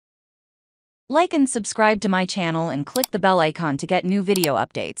Like and subscribe to my channel and click the bell icon to get new video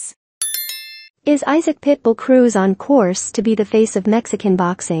updates. Is Isaac Pitbull Cruz on course to be the face of Mexican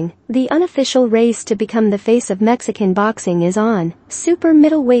boxing? The unofficial race to become the face of Mexican boxing is on. Super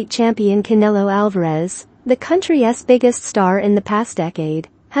middleweight champion Canelo Alvarez, the country's biggest star in the past decade,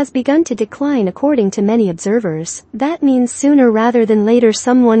 has begun to decline according to many observers. That means sooner rather than later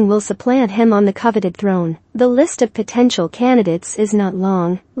someone will supplant him on the coveted throne. The list of potential candidates is not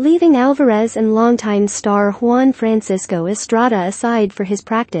long, leaving Alvarez and longtime star Juan Francisco Estrada aside for his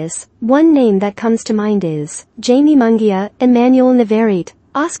practice. One name that comes to mind is Jaime Munguia, Emmanuel Navarrete,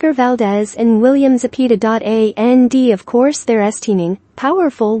 Oscar Valdez and William Zepeda. And of course there's teaming,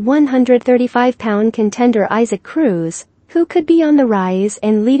 powerful 135-pound contender Isaac Cruz, who could be on the rise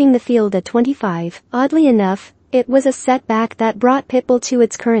and leading the field at 25. Oddly enough, it was a setback that brought Pitbull to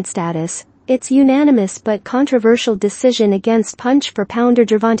its current status, its unanimous but controversial decision against punch-for-pounder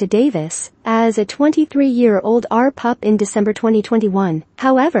Gervonta Davis, as a 23-year-old R-pup in December 2021.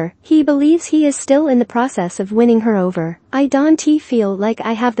 However, he believes he is still in the process of winning her over. "I don't feel like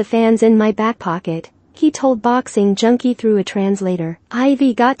I have the fans in my back pocket," he told Boxing Junkie through a translator.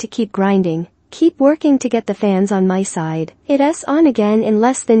 "I've got to keep grinding. Keep working to get the fans on my side." It's on again in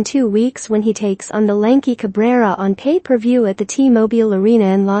less than 2 weeks when he takes on the lanky Cabrera on pay-per-view at the T-Mobile Arena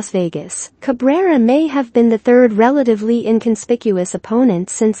in Las Vegas. Cabrera may have been the third relatively inconspicuous opponent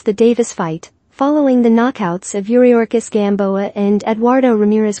since the Davis fight, following the knockouts of Yuriorkis Gamboa and Eduardo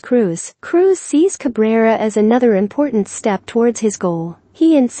Ramirez Cruz. Cruz sees Cabrera as another important step towards his goal.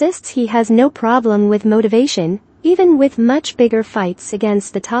 He insists he has no problem with motivation, even with much bigger fights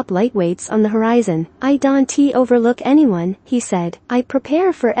against the top lightweights on the horizon. "I don't overlook anyone," he said. "I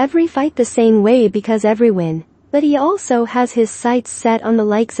prepare for every fight the same way because every win." But he also has his sights set on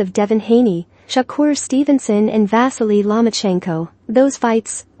the likes of Devin Haney, Shakur, Stevenson and Vasiliy Lomachenko. Those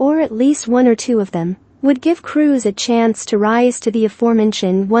fights, or at least one or two of them, would give Cruz a chance to rise to the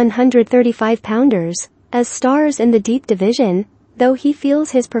aforementioned 135-pounders as stars in the deep division, though he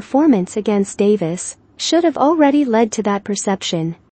feels his performance against Davis should have already led to that perception.